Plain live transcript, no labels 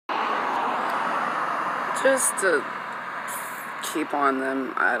just to keep on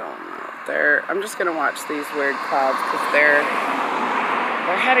them. I don't know. I'm just gonna watch these weird clouds because they're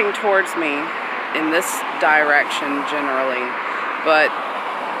heading towards me in this direction generally, but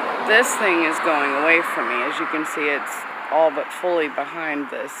this thing is going away from me. As you can see, it's all but fully behind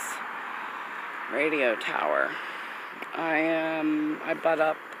this radio tower. I butt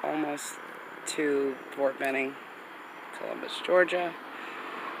up almost to Fort Benning, Columbus, Georgia.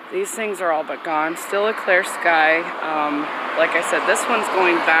 These things are all but gone. Still a clear sky. Like I said, this one's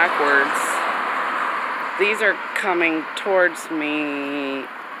going backwards. These are coming towards me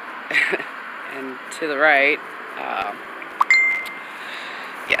and to the right.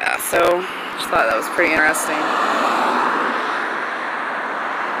 Yeah, so just thought that was pretty interesting.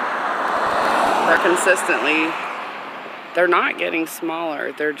 They're not getting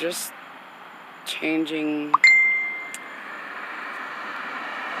smaller. They're just changing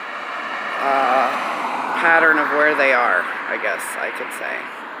pattern of where they are, I guess I could say.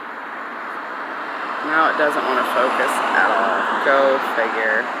 Now it doesn't want to focus at all. Go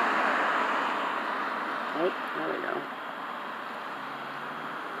figure. Oh, there we go.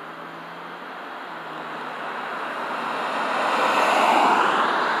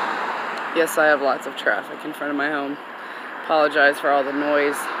 Yes, I have lots of traffic in front of my home. Apologize for all the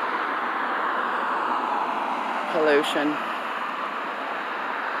noise. Pollution.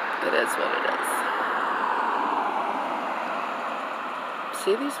 It is what it is.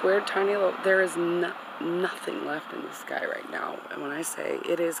 See these weird tiny little... There is nothing left in the sky right now. And when I say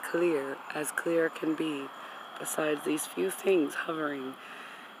it is clear, as clear can be, besides these few things hovering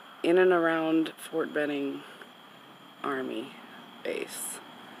in and around Fort Benning Army Base.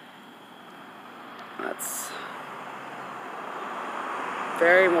 That's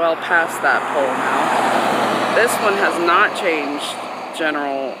very well past that pole now. This one has not changed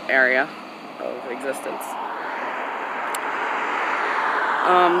general area of existence.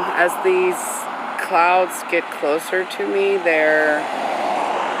 As these clouds get closer to me, they're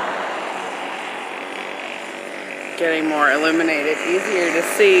getting more illuminated, easier to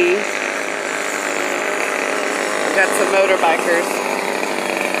see. I've got some motorbikers.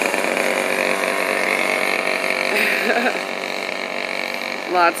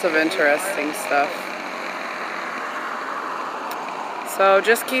 Lots of interesting stuff. So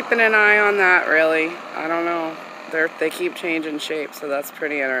just keeping an eye on that, really. I don't know. They keep changing shape, so that's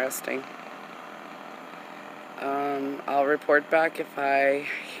pretty interesting. I'll report back if I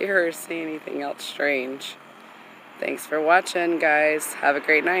hear or see anything else strange. Thanks for watching, guys. Have a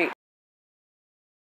great night.